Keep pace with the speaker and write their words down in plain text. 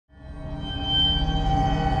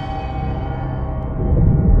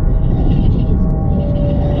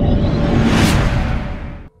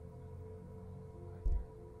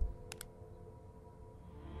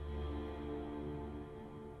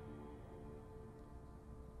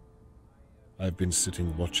I've been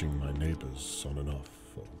sitting watching my neighbors on and off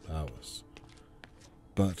for hours,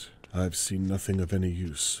 but I've seen nothing of any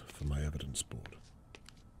use for my evidence board.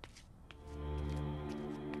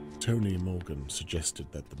 Tony Morgan suggested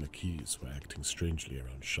that the McKees were acting strangely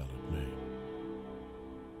around Charlotte May.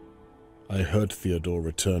 I heard Theodore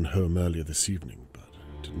return home earlier this evening, but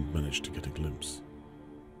didn't manage to get a glimpse.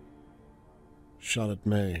 Charlotte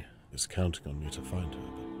May is counting on me to find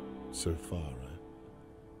her, but so far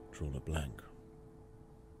I've drawn a blank.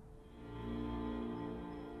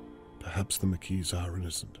 Perhaps the McKees are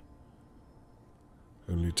innocent.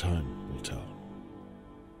 Only time will tell.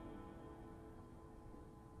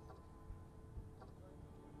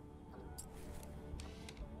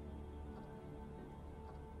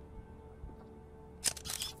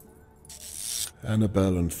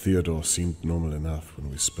 Annabelle and Theodore seemed normal enough when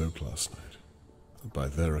we spoke last night. By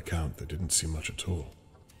their account, they didn't seem much at all.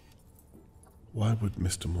 Why would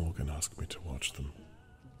Mr. Morgan ask me to watch them?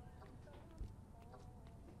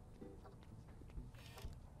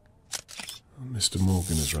 Mr.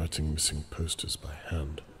 Morgan is writing missing posters by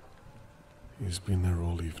hand. He's been there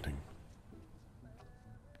all evening.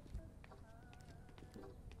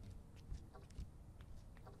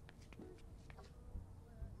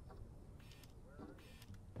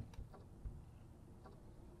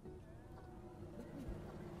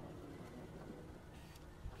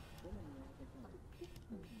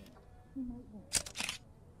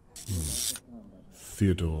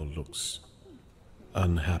 Theodore looks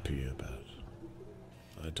unhappy about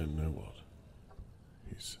I don't know what.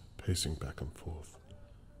 He's pacing back and forth.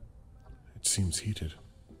 It seems heated.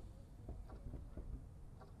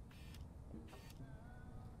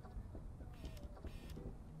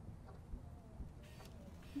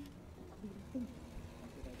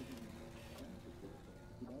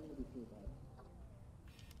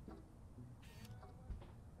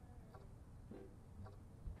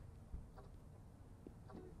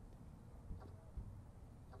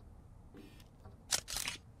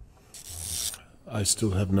 I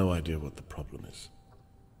still have no idea what the problem is.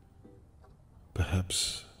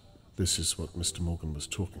 Perhaps this is what Mr. Morgan was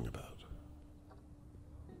talking about.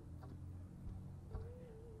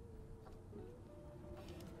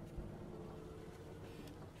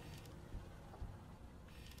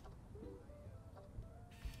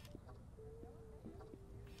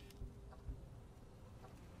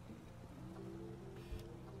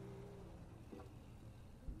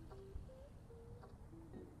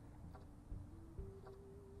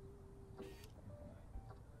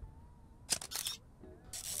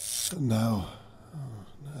 Now,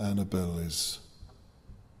 Annabelle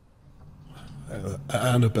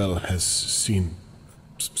has seen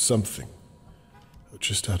something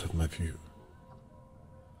just out of my view.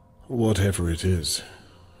 Whatever it is,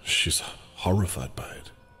 she's horrified by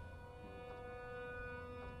it.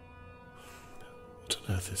 What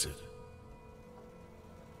on earth is it?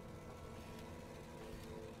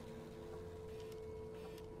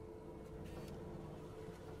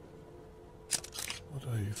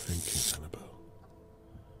 What are you thinking, Annabelle?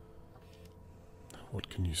 What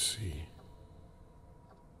can you see?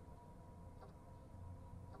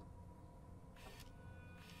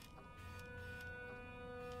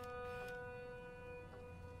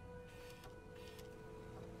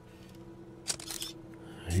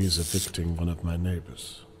 He's evicting one of my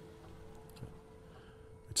neighbors.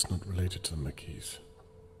 It's not related to the McKees.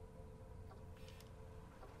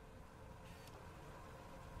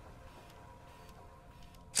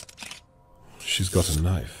 She's got a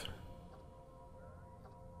knife.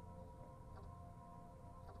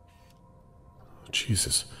 Oh,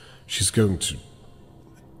 Jesus, she's going to...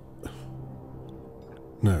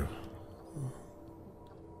 No.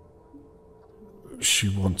 She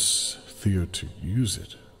wants Theo to use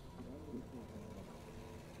it.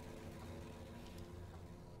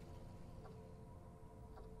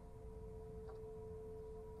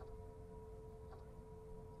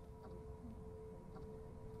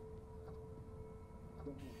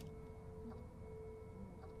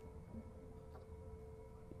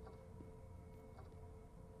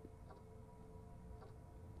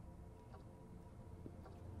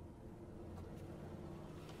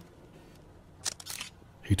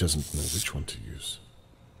 He doesn't know which one to use.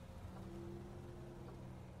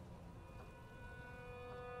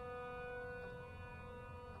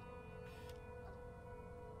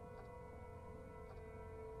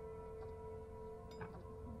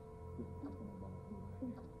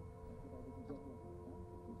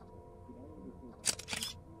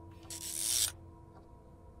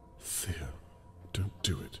 Theo, don't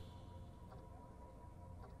do it.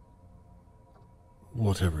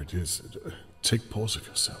 Whatever it is, take pause of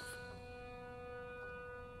yourself.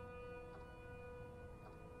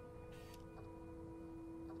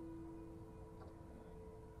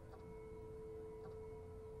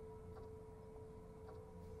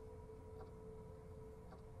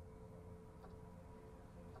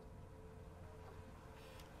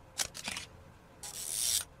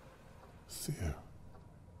 Theo,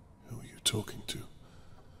 who are you talking to?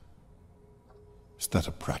 Is that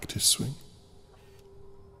a practice swing?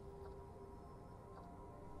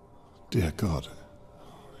 Dear God.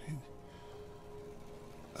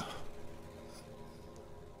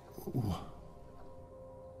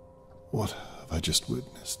 What have I just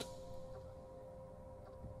witnessed?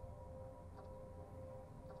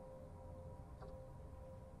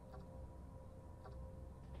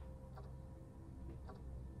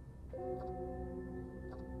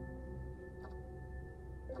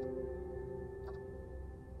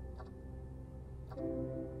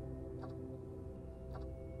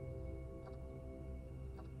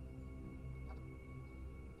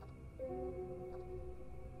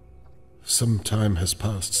 Some time has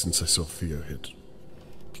passed since I saw Theo hit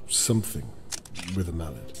something with a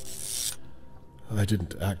mallet. I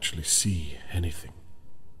didn't actually see anything.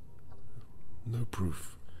 No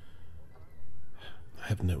proof. I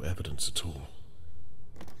have no evidence at all.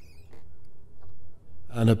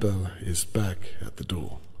 Annabelle is back at the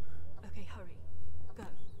door. Okay, hurry. Go.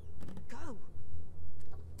 Go!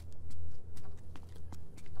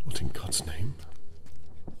 What in God's name?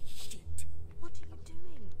 Shit. What are you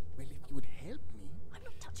doing? Well, if you would help me. I'm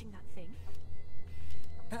not touching that thing.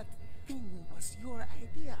 That thing was your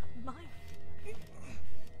idea. My idea.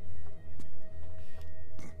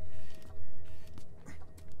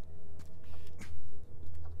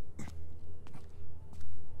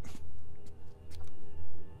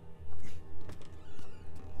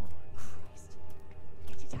 Christ.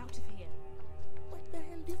 Get it out of here. What the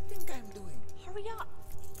hell do you think I'm doing? Hurry up.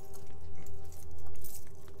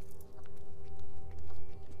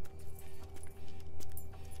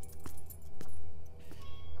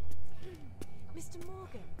 Mr.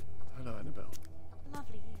 Morgan. Hello, Annabelle.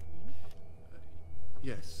 Lovely evening.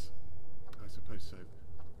 Yes, I suppose so.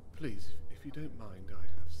 Please, if you don't mind, I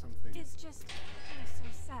have something... It's just so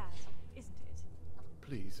sad, isn't it?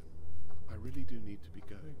 Please, I really do need to be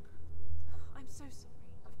going. I'm so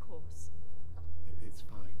sorry, of course. It's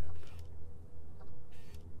fine, Annabelle.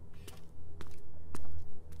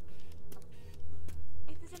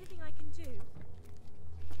 If there's anything I can do,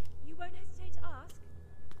 you won't hesitate to ask.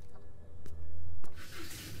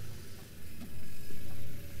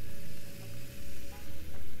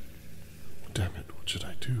 Damn it, what should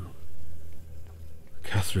I do?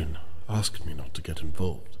 Catherine asked me not to get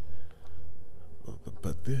involved.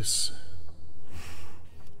 But this...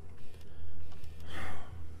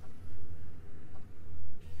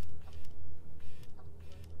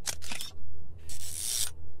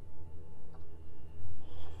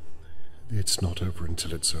 It's not over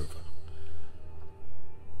until it's over.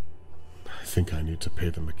 I think I need to pay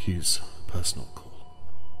the McKees a personal call.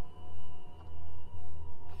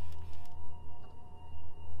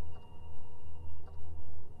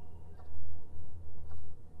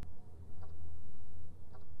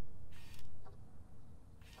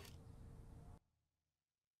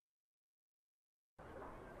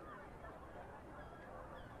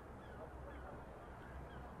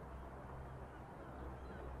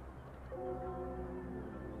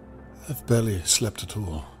 I've barely slept at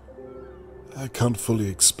all. I can't fully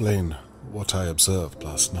explain what I observed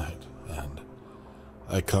last night, and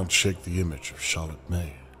I can't shake the image of Charlotte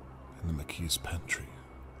May in the McKee's pantry,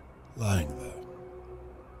 lying there,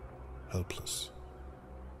 helpless.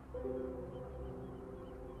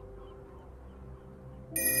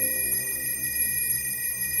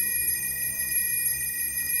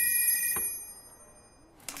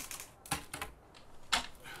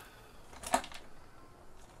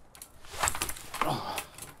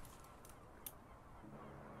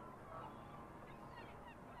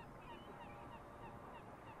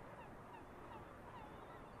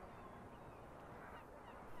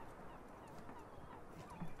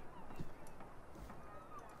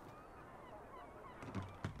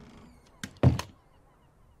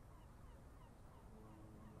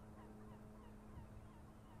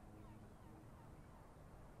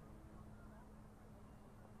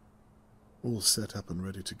 All set up and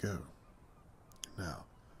ready to go. Now,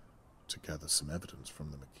 to gather some evidence from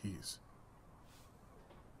the McKees.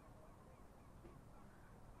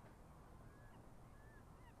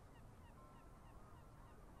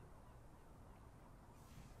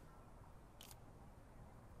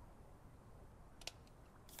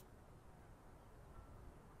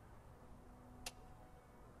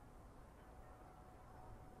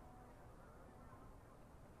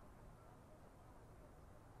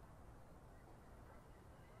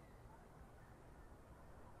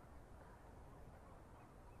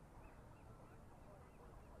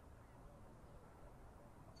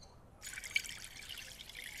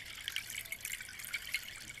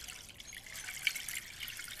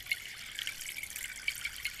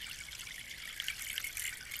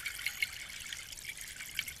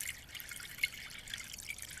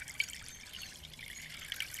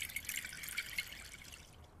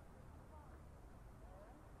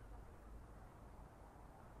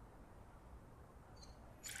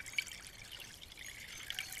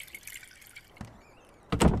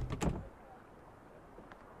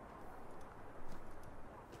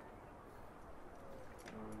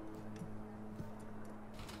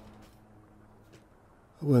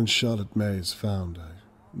 When Charlotte May is found, I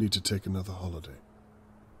need to take another holiday.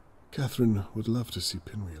 Catherine would love to see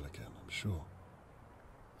Pinwheel again, I'm sure.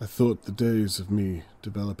 I thought the days of me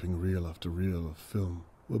developing reel after reel of film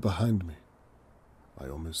were behind me. I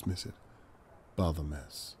almost miss it. Bar the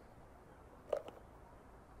mess.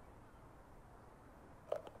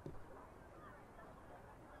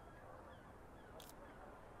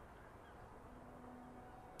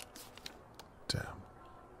 Damn.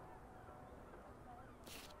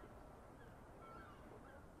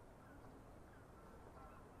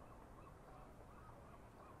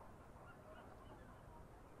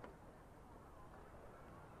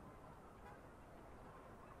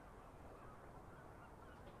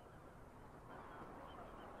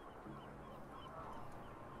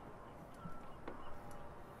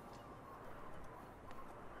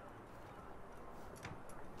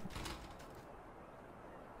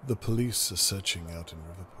 The police are searching out in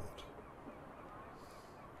Riverport.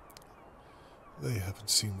 They haven't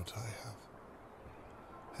seen what I have,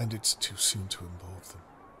 and it's too soon to involve them.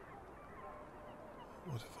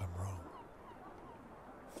 What if I'm wrong?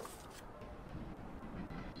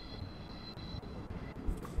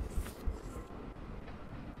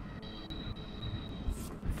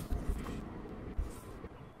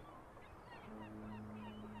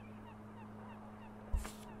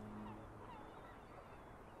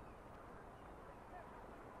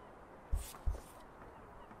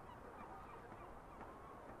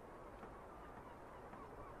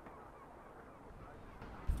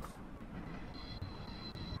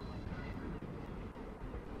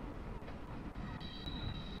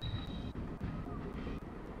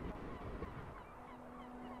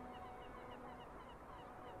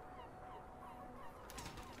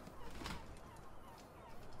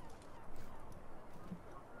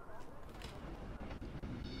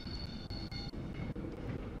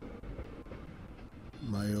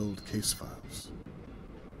 My old case files.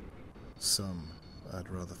 Some I'd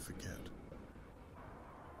rather forget.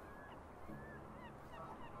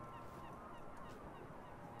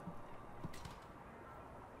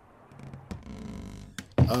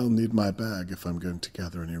 I'll need my bag if I'm going to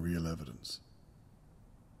gather any real evidence.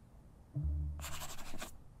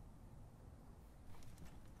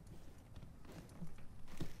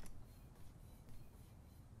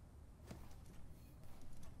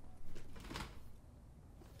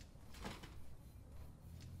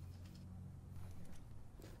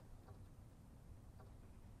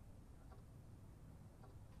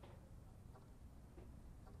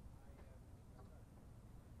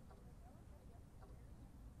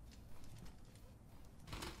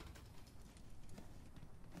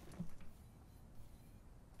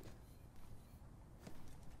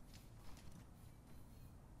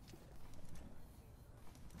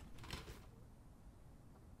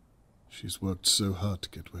 She's worked so hard to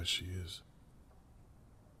get where she is.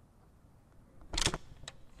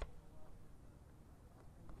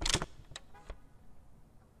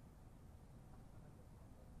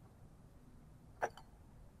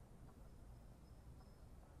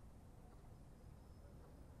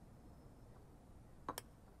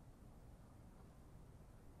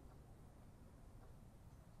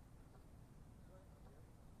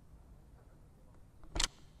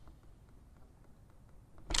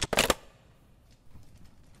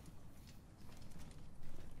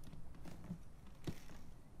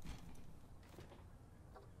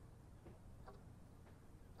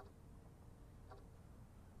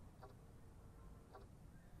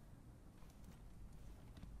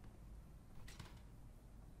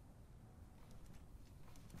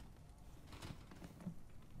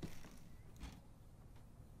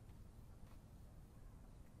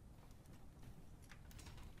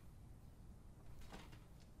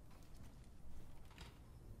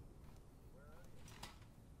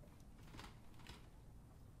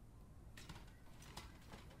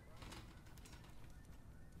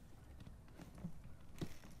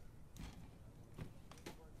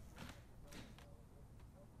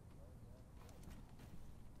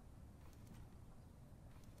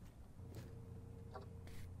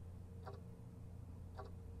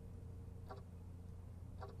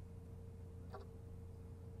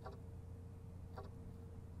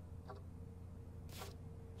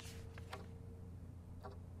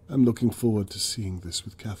 I'm looking forward to seeing this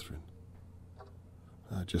with Catherine.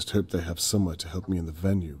 I just hope they have somewhere to help me in the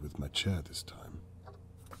venue with my chair this time.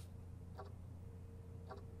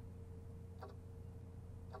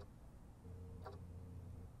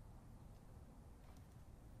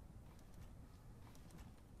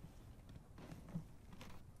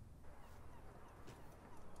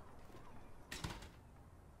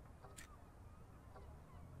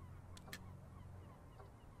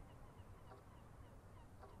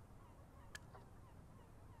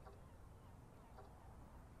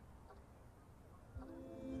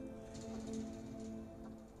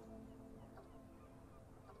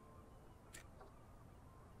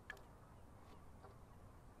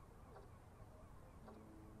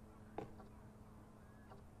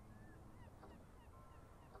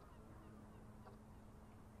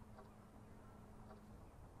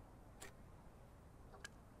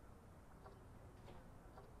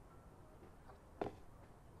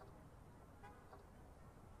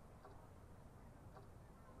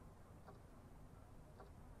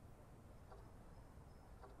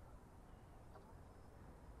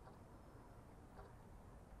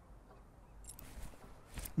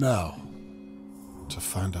 Now, to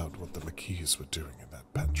find out what the McKees were doing in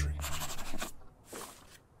that pantry.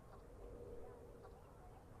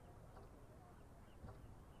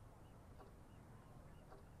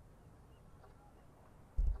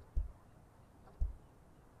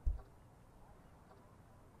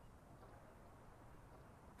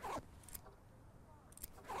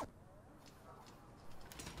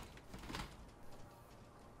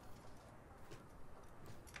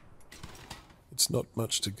 It's not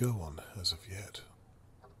much to go on as of yet.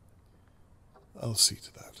 I'll see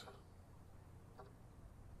to that.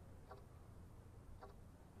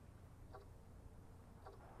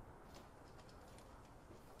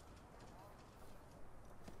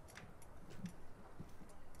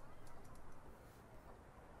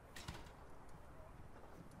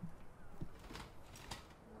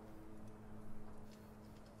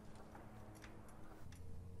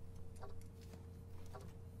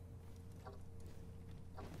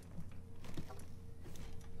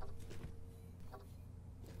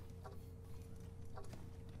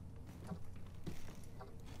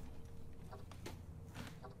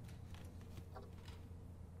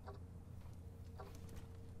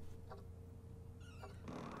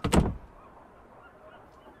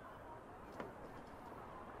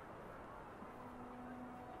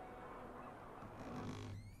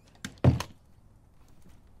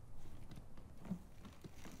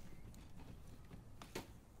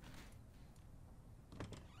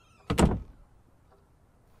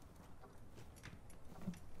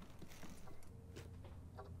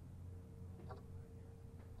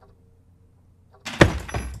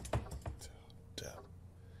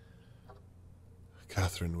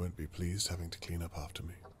 Catherine won't be pleased having to clean up after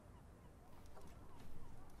me.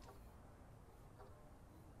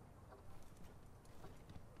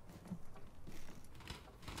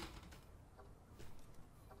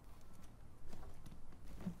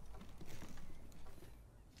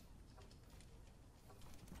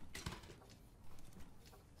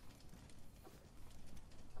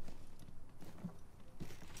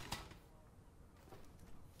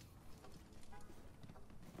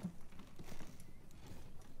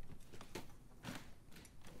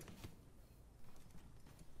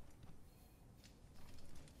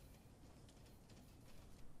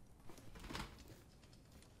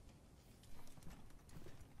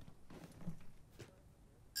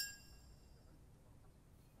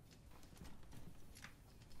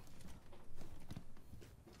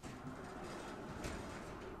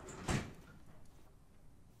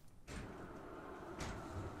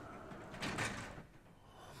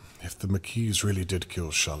 If the McKees really did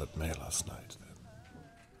kill Charlotte May last night,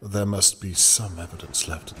 then there must be some evidence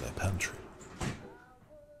left in their pantry.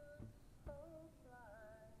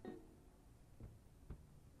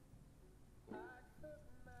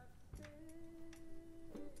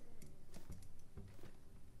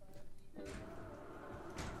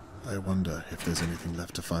 I wonder if there's anything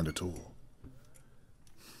left to find at all.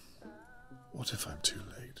 What if I'm too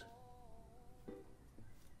late?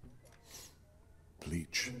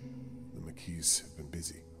 Bleach. The McKees have been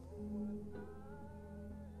busy.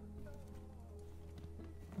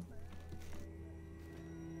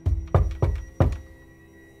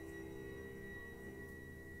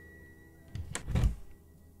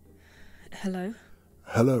 Hello?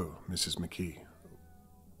 Hello, Mrs. McKee.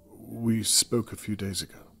 We spoke a few days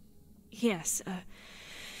ago. Yes,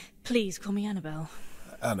 please call me Annabelle.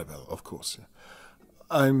 Annabelle, of course.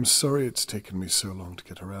 I'm sorry it's taken me so long to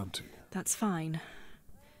get around to you. That's fine.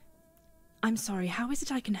 I'm sorry, how is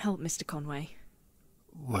it I can help, Mr. Conway?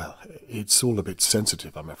 Well, it's all a bit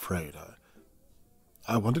sensitive, I'm afraid.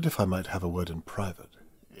 I wondered if I might have a word in private,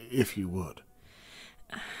 if you would.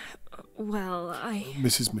 Well,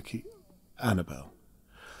 Mrs. McKee, Annabelle,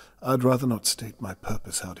 I'd rather not state my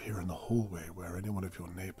purpose out here in the hallway where any one of your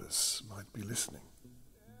neighbors might be listening.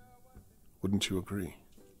 Wouldn't you agree?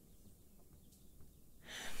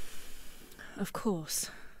 Of course.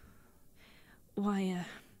 Why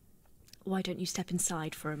don't you step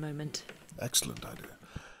inside for a moment? Excellent idea.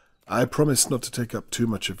 I promise not to take up too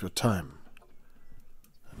much of your time.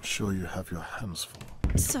 I'm sure you have your hands full.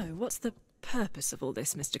 So, what's the purpose of all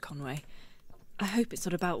this, Mr. Conway? I hope it's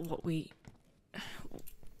not about what we...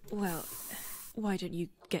 Well, why don't you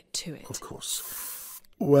get to it? Of course.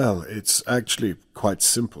 Well, it's actually quite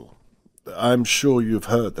simple. I'm sure you've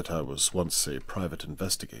heard that I was once a private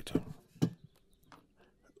investigator.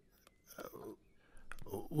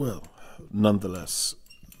 Well, nonetheless,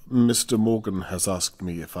 Mr. Morgan has asked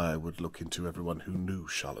me if I would look into everyone who knew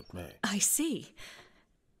Charlotte May. I see.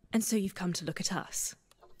 And so you've come to look at us?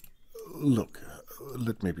 Look,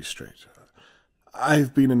 let me be straight.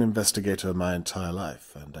 I've been an investigator my entire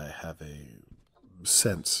life, and I have a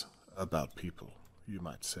sense about people, you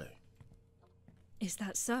might say. Is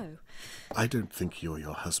that so? I don't think you or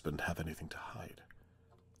your husband have anything to hide.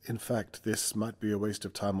 In fact, this might be a waste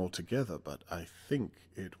of time altogether, but I think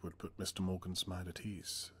it would put Mr. Morgan's mind at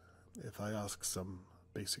ease if I ask some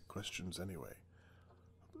basic questions anyway.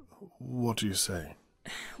 What do you say?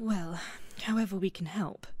 Well, however we can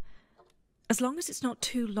help. As long as it's not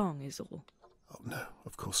too long is all. Oh, no,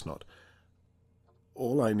 of course not.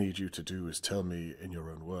 All I need you to do is tell me, in your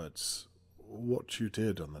own words, what you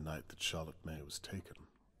did on the night that Charlotte May was taken.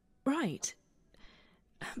 Right.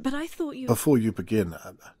 But I thought you... Before you begin,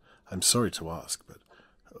 I'm sorry to ask, but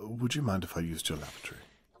would you mind if I used your lavatory?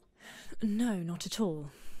 No, not at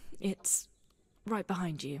all. It's right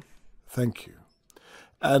behind you. Thank you.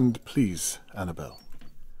 And please, Annabelle,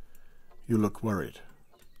 you look worried.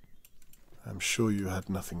 I'm sure you had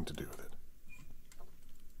nothing to do with it.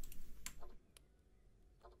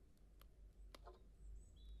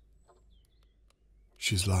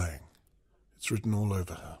 She's lying. It's written all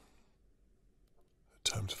over her.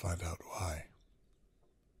 Time to find out why.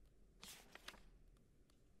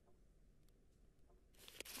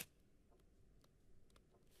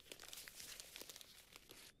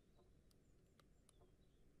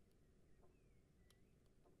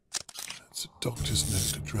 It's a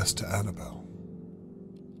doctor's note addressed to Annabelle.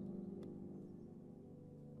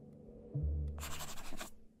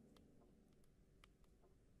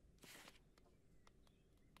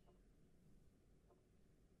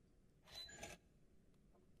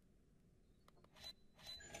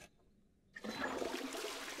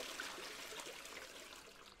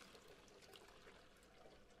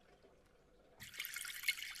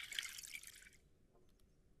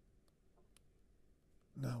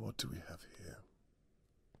 Now what do we have here?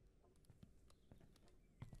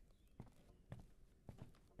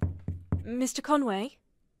 Mr. Conway?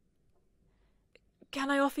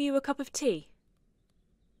 Can I offer you a cup of tea?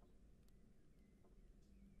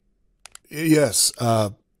 Yes,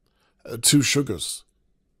 2 sugars.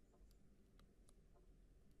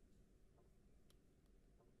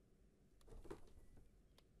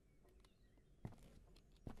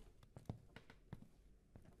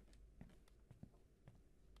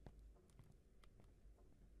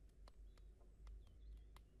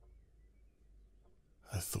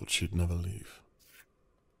 I thought she'd never leave.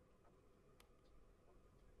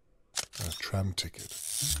 A tram ticket.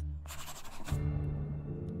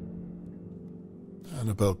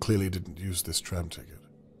 Annabelle clearly didn't use this tram ticket.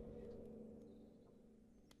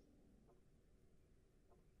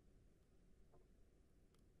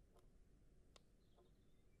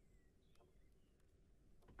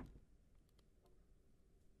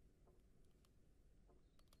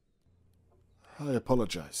 I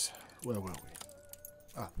apologize. Where were we?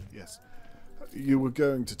 Ah, yes. You were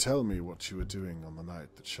going to tell me what you were doing on the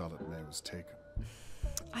night that Charlotte May was taken.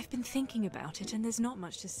 I've been thinking about it, and there's not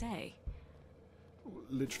much to say.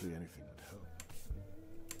 Literally anything would help.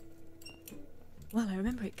 Well, I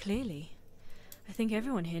remember it clearly. I think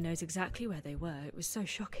everyone here knows exactly where they were. It was so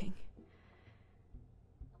shocking.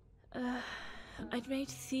 I'd made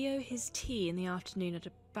Theo his tea in the afternoon at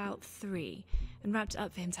about 3 and wrapped it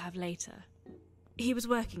up for him to have later. He was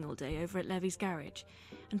working all day over at Levy's garage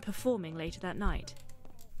and performing later that night.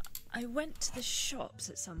 I went to the shops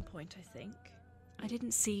at some point, I think. I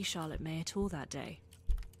didn't see Charlotte May at all that day,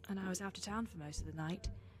 and I was out of town for most of the night.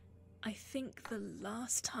 I think the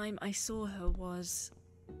last time I saw her was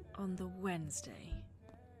on the Wednesday.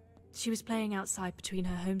 She was playing outside between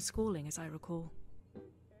her homeschooling, as I recall.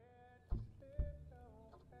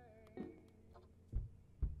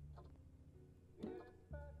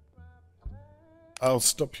 I'll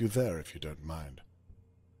stop you there if you don't mind.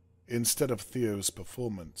 Instead of Theo's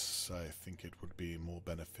performance, I think it would be more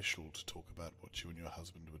beneficial to talk about what you and your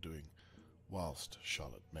husband were doing whilst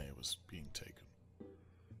Charlotte May was being taken.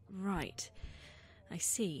 Right. I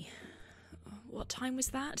see. What time was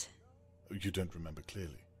that? You don't remember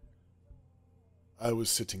clearly. I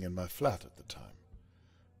was sitting in my flat at the time.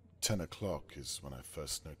 10 o'clock is when I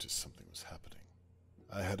first noticed something was happening.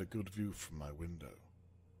 I had a good view from my window.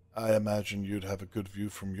 I imagine you'd have a good view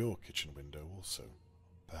from your kitchen window also.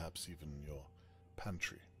 Perhaps even your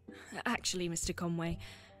pantry. Actually, Mr. Conway,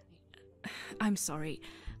 I'm sorry.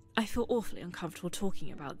 I feel awfully uncomfortable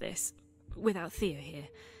talking about this without Theo here.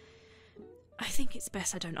 I think it's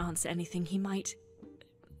best I don't answer anything he might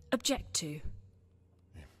object to.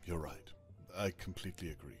 You're right. I completely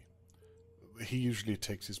agree. He usually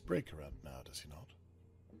takes his break around now, does he not?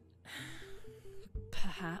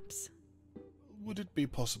 Perhaps. Would it be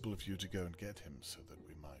possible for you to go and get him so that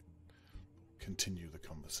we might continue the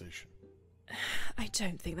conversation. I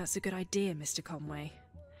don't think that's a good idea, Mr. Conway.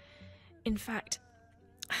 In fact,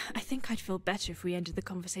 I think I'd feel better if we ended the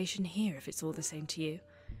conversation here, if it's all the same to you.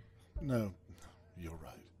 No, you're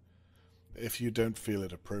right. If you don't feel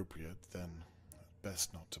it appropriate, then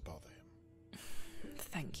best not to bother him.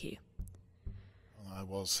 Thank you. I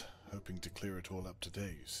was hoping to clear it all up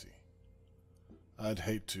today, you see. I'd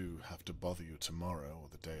hate to have to bother you tomorrow or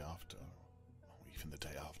the day after, or even the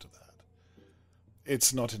day after that.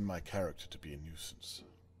 It's not in my character to be a nuisance.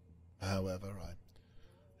 However, I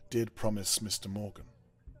did promise Mr. Morgan.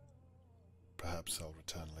 Perhaps I'll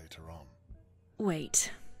return later on.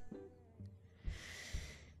 Wait.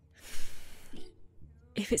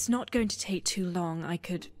 If it's not going to take too long, I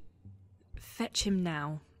could fetch him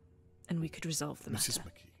now, and we could resolve the matter. Mrs.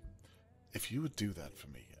 McKee, if you would do that for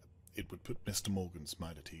me, it would put Mr. Morgan's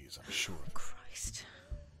mind at ease, I'm sure. Christ.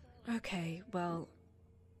 Okay, well,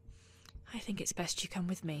 I think it's best you come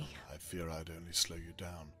with me. I fear I'd only slow you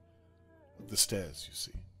down. The stairs, you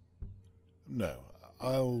see. No,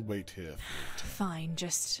 I'll wait here for you to... Fine,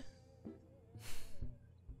 just...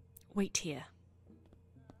 wait here.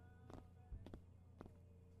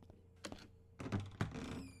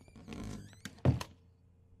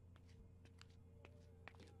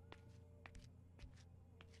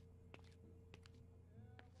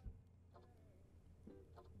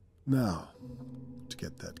 Now, to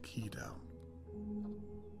get that key down.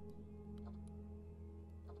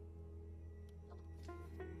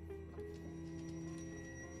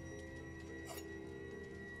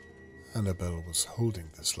 Annabelle was holding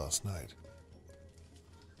this last night.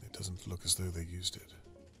 It doesn't look as though they used it.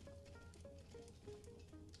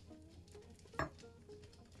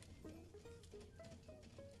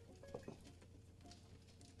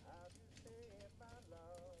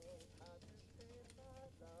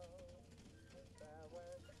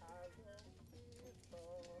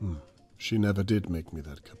 She never did make me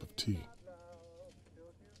that cup of tea.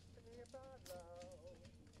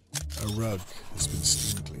 A rug has been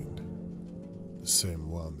steam cleaned. The same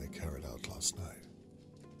one they carried out last night.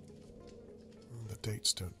 The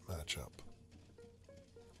dates don't match up.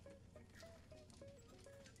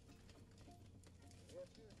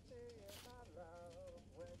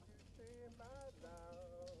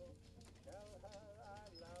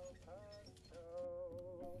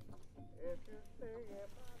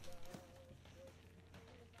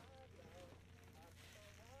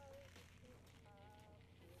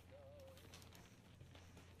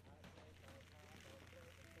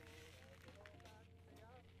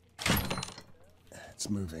 It's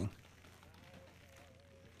moving.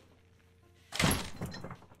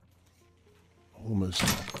 Almost.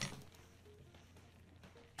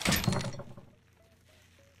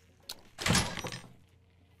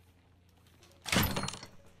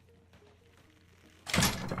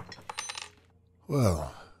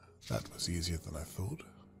 Well, that was easier than I thought.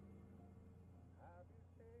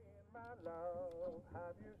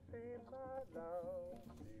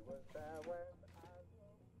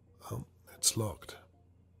 Oh, it's locked.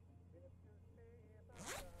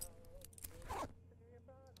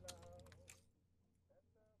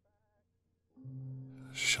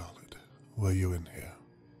 Charlotte, were you in here?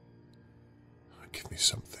 Give me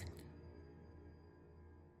something.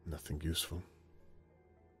 Nothing useful.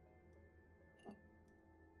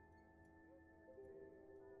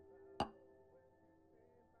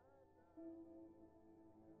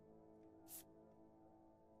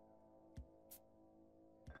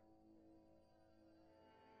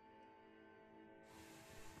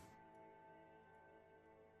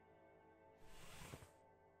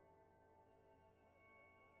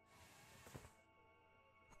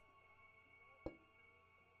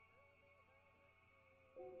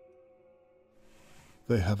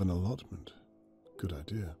 They have an allotment. Good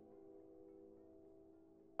idea.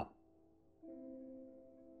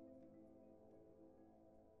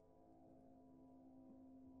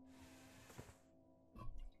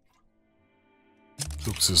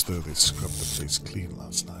 Looks as though they scrubbed the place clean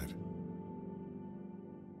last night.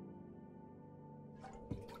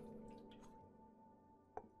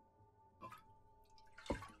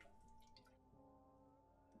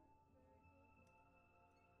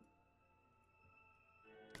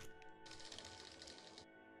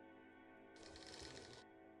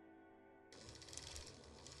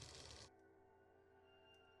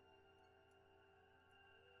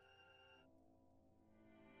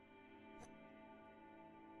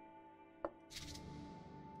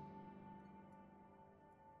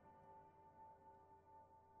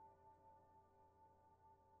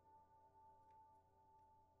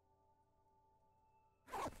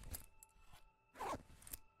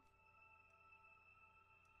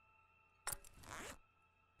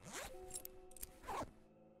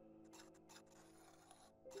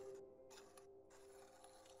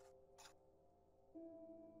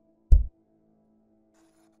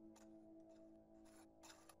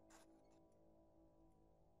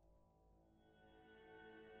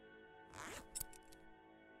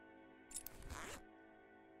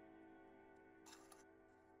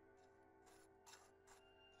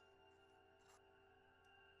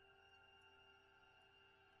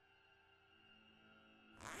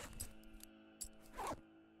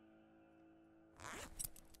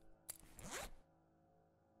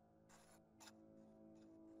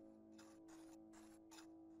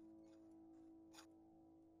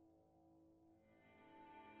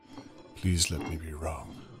 Please let me be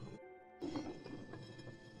wrong.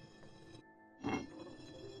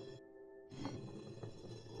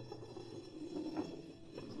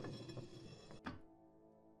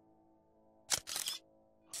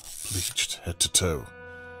 Bleached head to toe.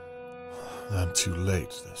 I'm too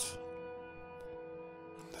late.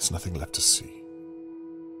 There's nothing left to see.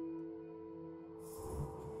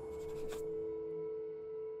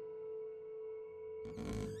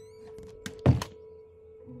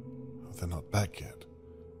 They're not back yet.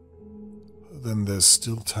 Then there's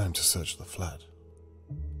still time to search the flat.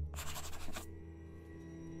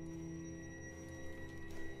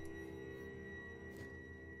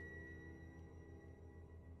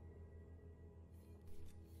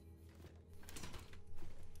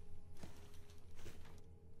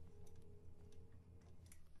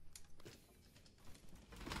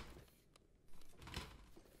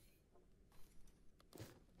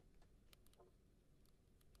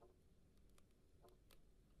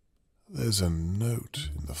 There's a note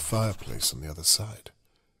in the fireplace on the other side.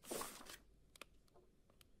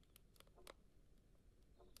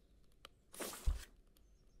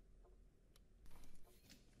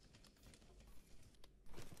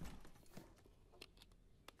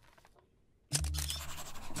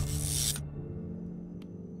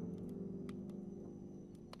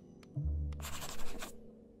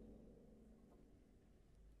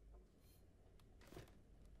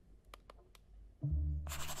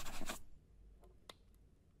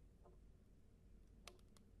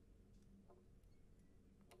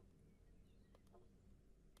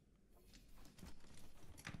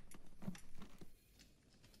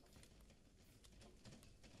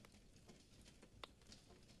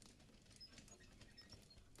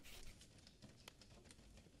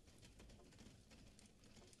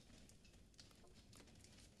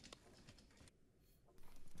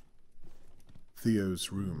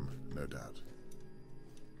 Theo's room, no doubt.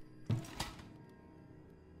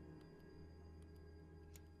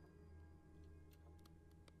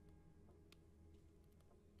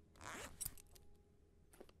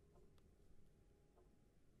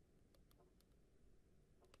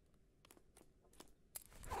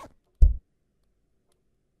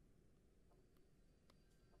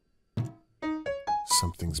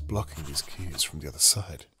 Something's blocking these keys from the other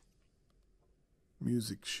side.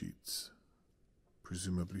 Music sheets.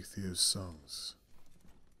 Presumably Theo's songs.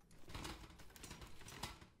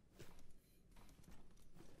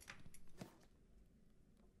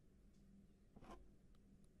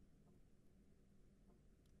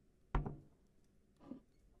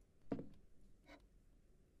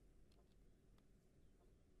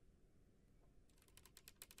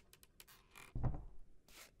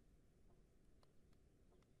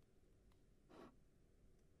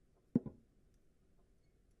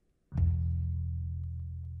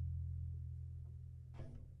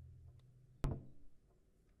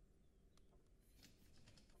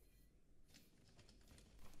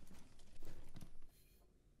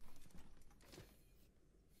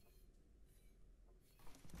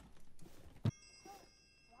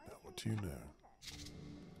 What do you know?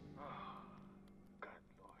 Oh, God,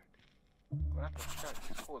 Lord. We'll have to start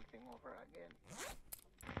this whole thing over again.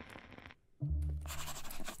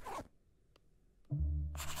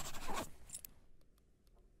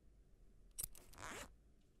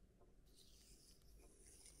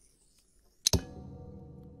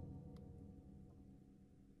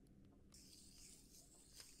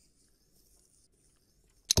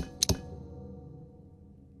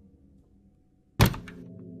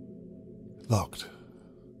 Locked.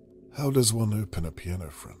 How does one open a piano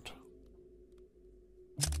front?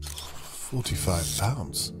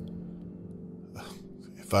 £45.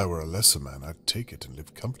 If I were a lesser man, I'd take it and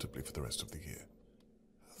live comfortably for the rest of the year.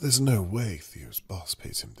 There's no way Theo's boss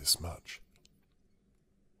pays him this much.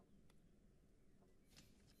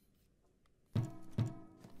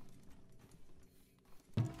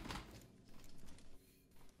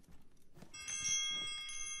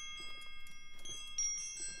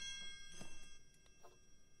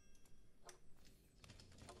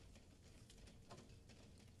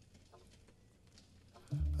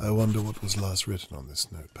 I wonder what was last written on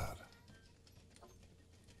this notepad.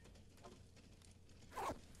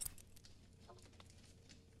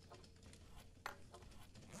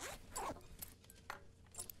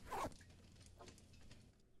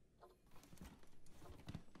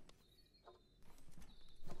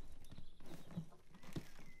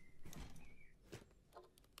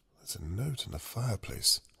 There's a note in the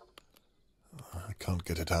fireplace. I can't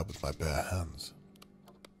get it out with my bare hands.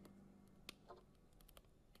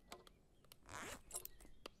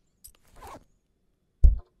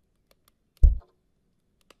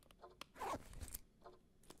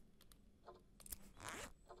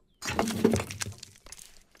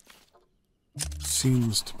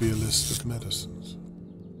 seems to be a list of medicines.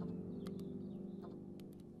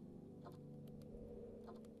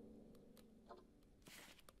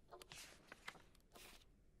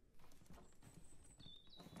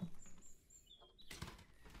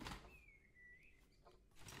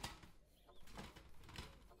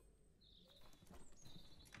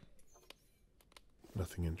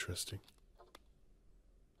 Nothing interesting.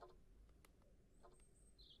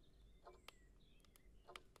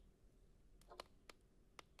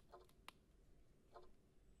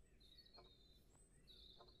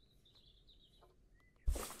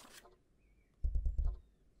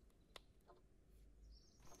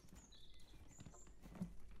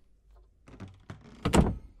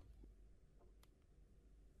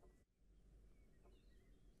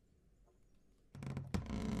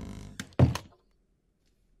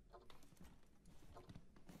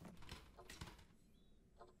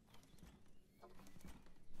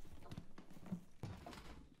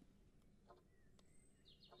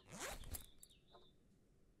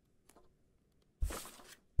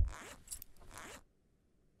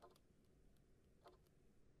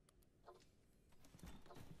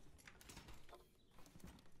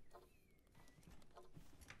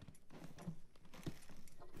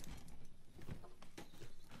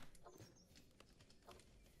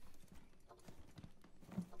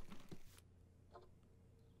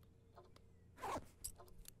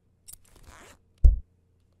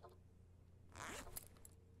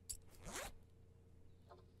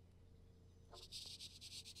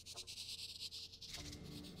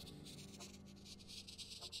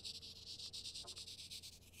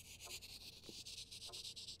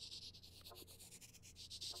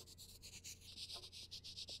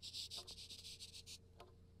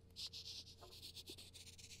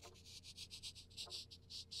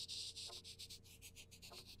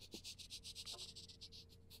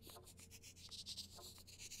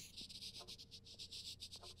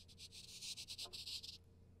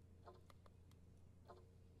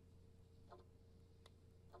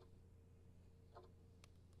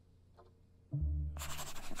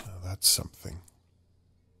 That's something.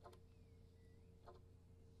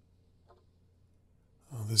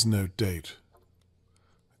 Oh, there's no date.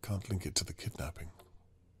 I can't link it to the kidnapping.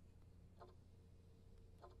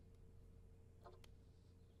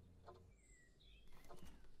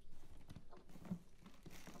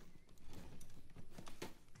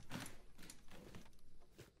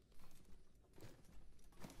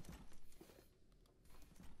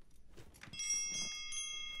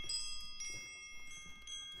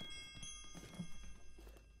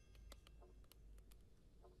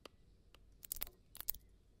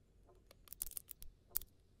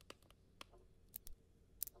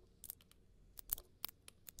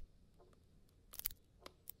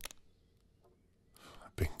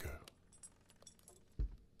 Bingo.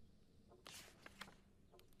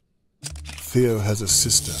 Theo has a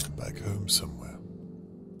sister back home somewhere.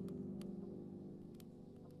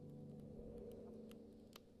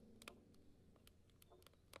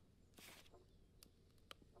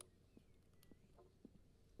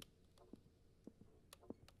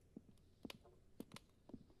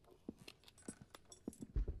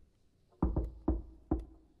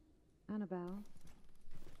 Annabelle,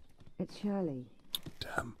 it's Shirley.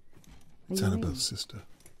 Damn. It's Annabelle's sister.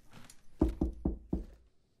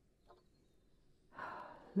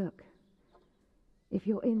 Look, if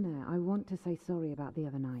you're in there, I want to say sorry about the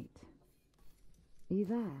other night. Are you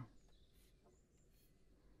there?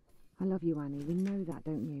 I love you, Annie. You know that,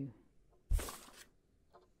 don't you?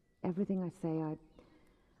 Everything I say, I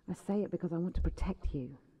say it because I want to protect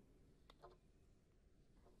you.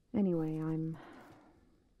 Anyway, I'm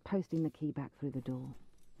posting the key back through the door.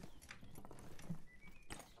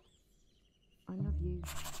 I love you.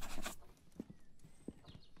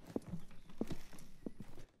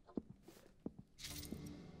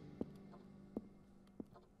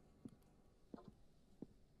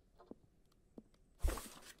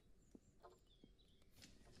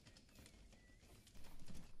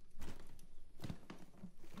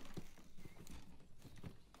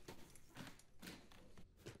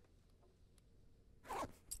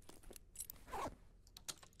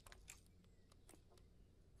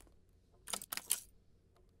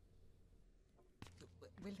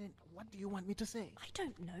 Well then, what do you want me to say? I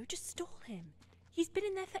don't know, just stall him. He's been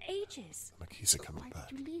in there for ages. Like he's coming Why back.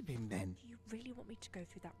 did you leave him then? Do you really want me to go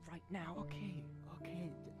through that right now? Okay.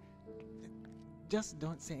 Just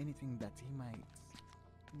don't say anything that he might...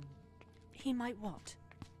 He might what?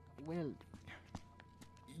 Well,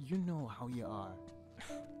 you know how you are.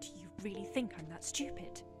 Do you really think I'm that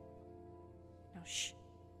stupid? Now shh.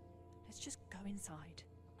 Let's just go inside.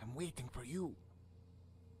 I'm waiting for you.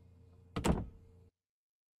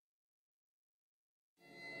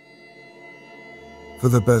 For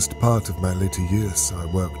the best part of my later years, I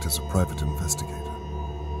worked as a private investigator.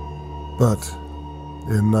 But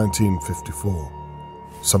in 1954,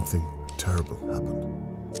 something terrible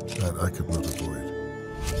happened that I could not avoid.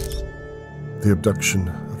 The abduction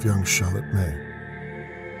of young Charlotte May.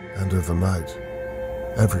 And overnight,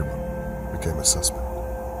 everyone became a suspect.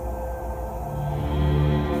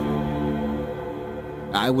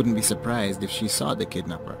 I wouldn't be surprised if she saw the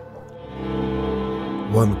kidnapper.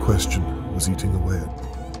 One question was eating away at me.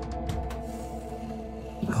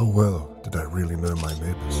 How well did I really know my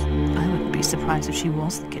neighbors? I wouldn't be surprised if she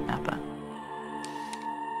was the kidnapper.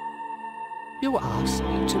 You asked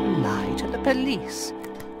me to lie to the police.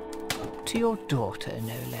 To your daughter,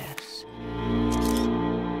 no less.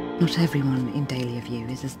 Not everyone in Dahlia View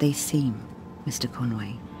is as they seem, Mr.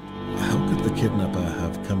 Conway. How could the kidnapper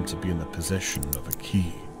have come to be in the possession of a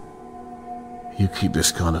key? You keep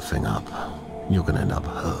this kind of thing up, you're gonna end up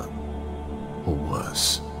hurt. Or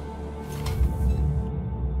worse.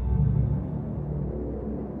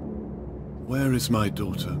 Where is my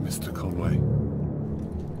daughter, Mr. Conway?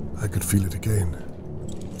 I could feel it again.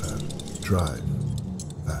 That drive.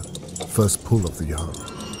 That first pull of the yarn.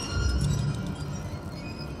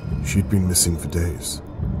 She'd been missing for days.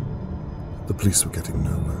 The police were getting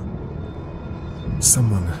nowhere.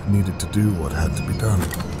 Someone needed to do what had to be done.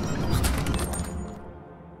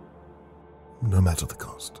 No matter the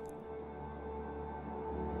cost.